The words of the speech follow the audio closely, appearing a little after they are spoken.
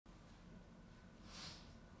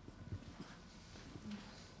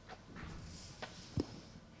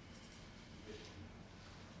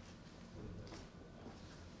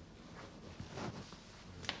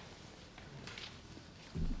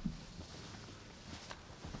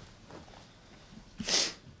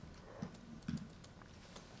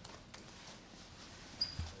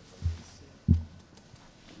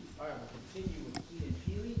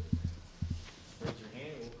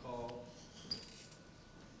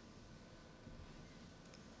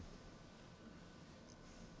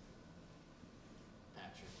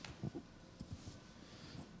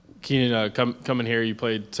Keenan, coming here, you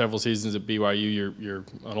played several seasons at BYU. You're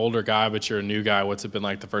an older guy, but you're a new guy. What's it been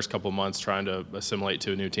like the first couple of months trying to assimilate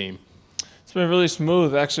to a new team? It's been really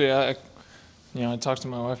smooth. Actually, I talk to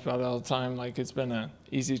my wife about it all the time. Like, it's been an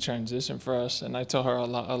easy transition for us, and I tell her a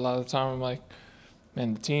lot of the time. I'm like,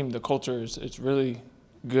 man, the team, the culture it's really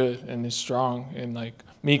good and it's strong. And like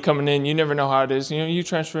me coming in, you never know how it is. You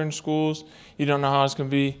transfer in schools, you don't know how it's gonna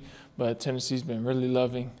be. But Tennessee's been really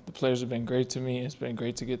loving. The players have been great to me. It's been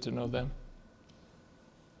great to get to know them.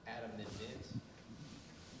 Adam and Vince.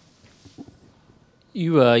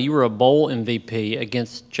 You were a bowl MVP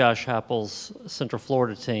against Josh Heupel's Central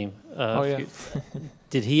Florida team.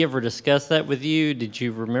 Did he ever discuss that with you? Did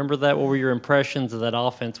you remember that? What were your impressions of that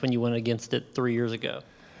offense when you went against it 3 years ago?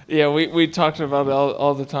 Yeah, we talked about it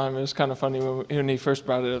all the time. It was kind of funny when he first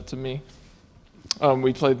brought it up to me.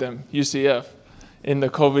 We played them, UCF. In the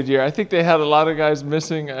COVID year, I think they had a lot of guys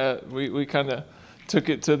missing. We kind of took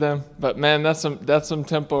it to them, but man, that's some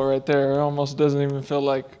tempo right there. It almost doesn't even feel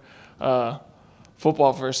like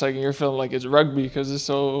football for a second. You're feeling like it's rugby because it's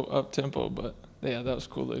so up tempo. But yeah, that was a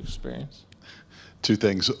cool experience. Two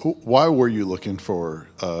things. Why were you looking for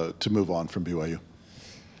to move on from BYU?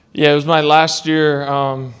 Yeah, it was my last year.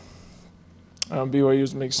 BYU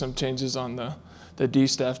was making some changes on the D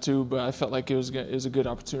staff too, but I felt like it was a good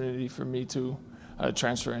opportunity for me to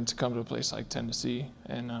transfer and to come to a place like Tennessee,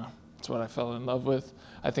 and that's what I fell in love with.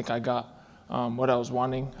 I think I got what I was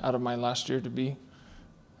wanting out of my last year to be,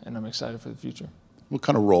 and I'm excited for the future. What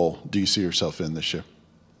kind of role do you see yourself in this year?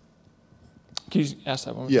 Can you ask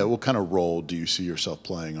that one? Yeah, what kind of role do you see yourself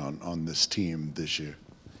playing on this team this year?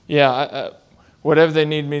 Yeah, whatever they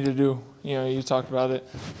need me to do. You talked about it.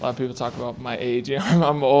 A lot of people talk about my age. I'm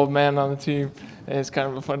an old man on the team, and it's kind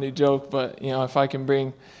of a funny joke. But if I can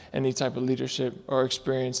bring any type of leadership or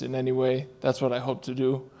experience in any way, that's what I hope to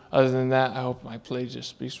do. Other than that, I hope my play just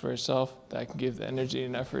speaks for itself, that I can give the energy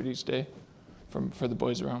and effort each day for the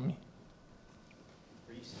boys around me.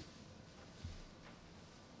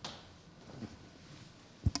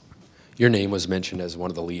 Your name was mentioned as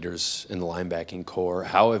one of the leaders in the linebacking core.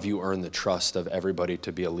 How have you earned the trust of everybody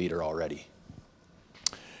to be a leader already?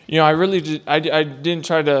 I really I didn't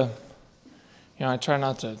try to, I try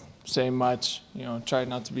not to say much, tried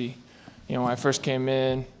not to be, when I first came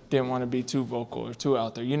in, didn't want to be too vocal or too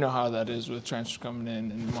out there. You know how that is with transfers coming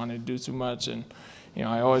in and wanting to do too much. And,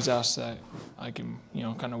 I always ask that I can,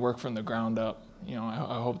 kind of work from the ground up.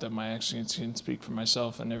 I hope that my actions can speak for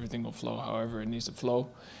myself and everything will flow however it needs to flow.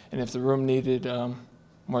 And if the room needed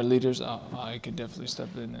more leaders, I could definitely step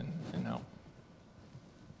in and help.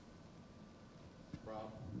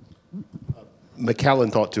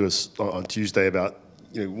 McCallum talked to us on Tuesday about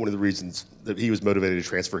one of the reasons that he was motivated to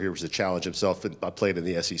transfer here was to challenge himself by playing in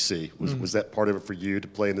the SEC. Was that part of it for you to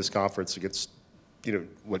play in this conference against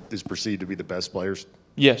what is perceived to be the best players?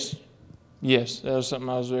 Yes, that was something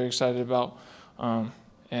I was very excited about,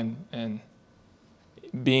 and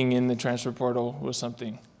being in the transfer portal was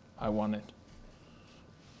something I wanted.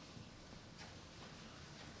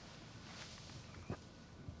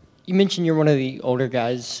 You mentioned you're one of the older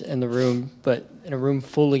guys in the room, but in a room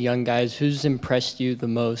full of young guys, who's impressed you the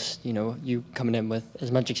most, you coming in with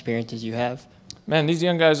as much experience as you have? Man, these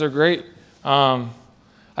young guys are great. I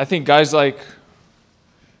think guys like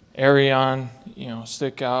Arion,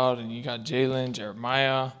 stick out, and you got Jalen,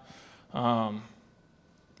 Jeremiah,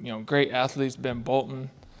 great athletes, Ben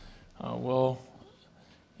Bolton, Will.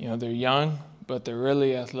 They're young, but they're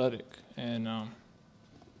really athletic, and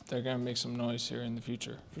they're going to make some noise here in the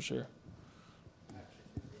future, for sure.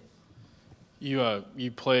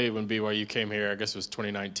 You played when BYU came here, I guess it was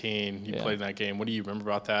 2019. You Yeah. played in that game. What do you remember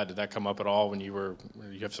about that? Did that come up at all when you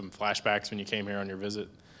have some flashbacks when you came here on your visit?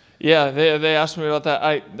 Yeah, they asked me about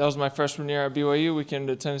that. That was my freshman year at BYU. We came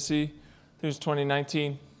to Tennessee. I think it was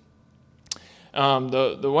 2019.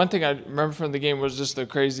 The one thing I remember from the game was just the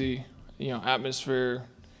crazy, atmosphere.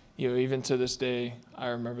 Even to this day, I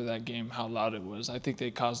remember that game, how loud it was. I think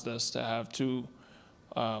they caused us to have 2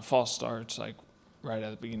 false starts, like right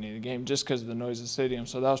at the beginning of the game, just because of the noise of the stadium.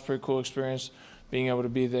 So that was a pretty cool experience, being able to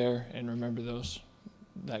be there and remember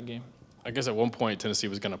that game. I guess at one point Tennessee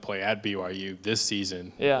was going to play at BYU this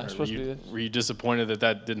season. Yeah, it's supposed to be this. Were you disappointed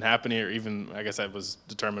that didn't happen here? Even I guess that was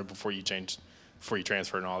determined before you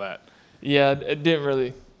transferred and all that. Yeah, I didn't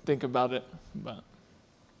really think about it, but.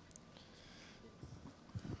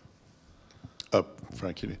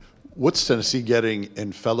 Frankie, what's Tennessee getting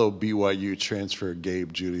in fellow BYU transfer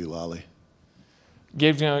Gabe Judy-Lally?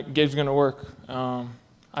 Gabe's gonna work.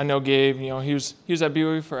 I know Gabe. He was at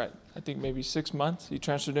BYU for I think maybe 6 months. He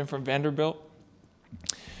transferred in from Vanderbilt,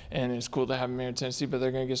 and it's cool to have him here in Tennessee. But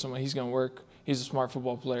they're gonna get someone. He's gonna work. he's a smart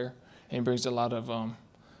football player, and he brings a lot of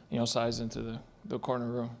size into the corner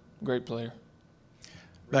room. Great player.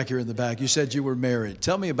 Back here in the back, you said you were married.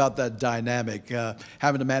 Tell me about that dynamic,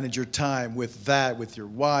 having to manage your time with your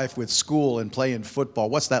wife, with school, and playing football.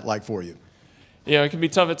 What's that like for you? It can be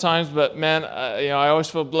tough at times, but man, I always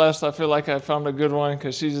feel blessed. I feel like I found a good one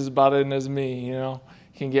because she's as about it as me. It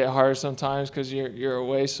can get hard sometimes because you're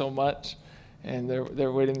away so much, and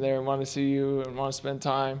they're waiting there and want to see you and want to spend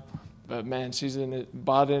time. But man, she's in it,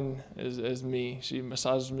 bought in as me. She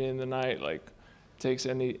massages me in the night, like takes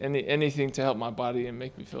anything to help my body and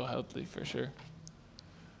make me feel healthy for sure.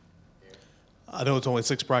 I know it's only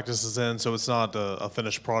 6 practices in, so it's not a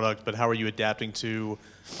finished product, but how are you adapting to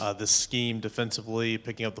this scheme defensively,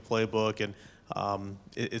 picking up the playbook, and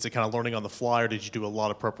is it kind of learning on the fly, or did you do a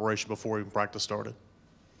lot of preparation before even practice started?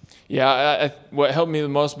 Yeah, what helped me the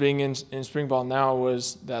most being in spring ball now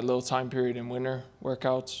was that little time period in winter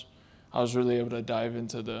workouts. I was really able to dive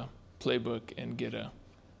into the playbook and get a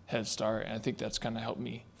head start, and I think that's kind of helped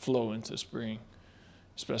me flow into spring,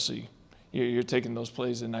 especially you're taking those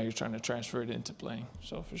plays and now you're trying to transfer it into playing,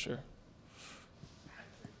 so for sure.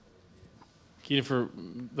 Keenan, for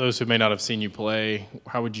those who may not have seen you play,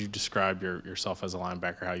 how would you describe yourself as a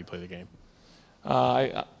linebacker, how you play the game?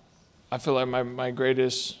 I feel like my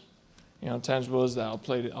greatest tangible is that I'll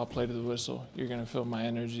play to the whistle. You're going to feel my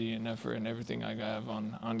energy and effort and everything I have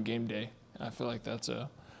on game day. I feel like that's a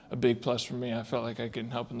big plus for me. I felt like I can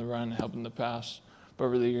help in the run, help in the pass, but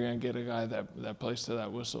really you're going to get a guy that plays to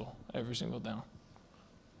that whistle every single down.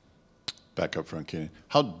 Back up front, Keenan.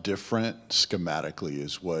 How different schematically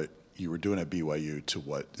is what you were doing at BYU to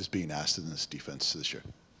what is being asked in this defense this year?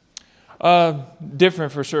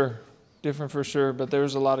 Different for sure, but there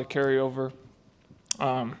was a lot of carryover.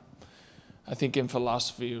 I think in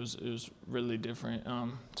philosophy it was really different.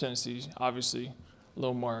 Tennessee's obviously a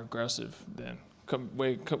little more aggressive than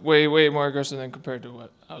way more aggressive than compared to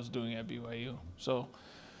what I was doing at BYU. So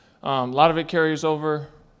a lot of it carries over,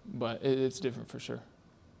 but it's different for sure.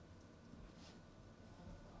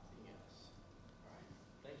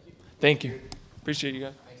 Thank you. Appreciate you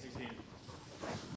guys.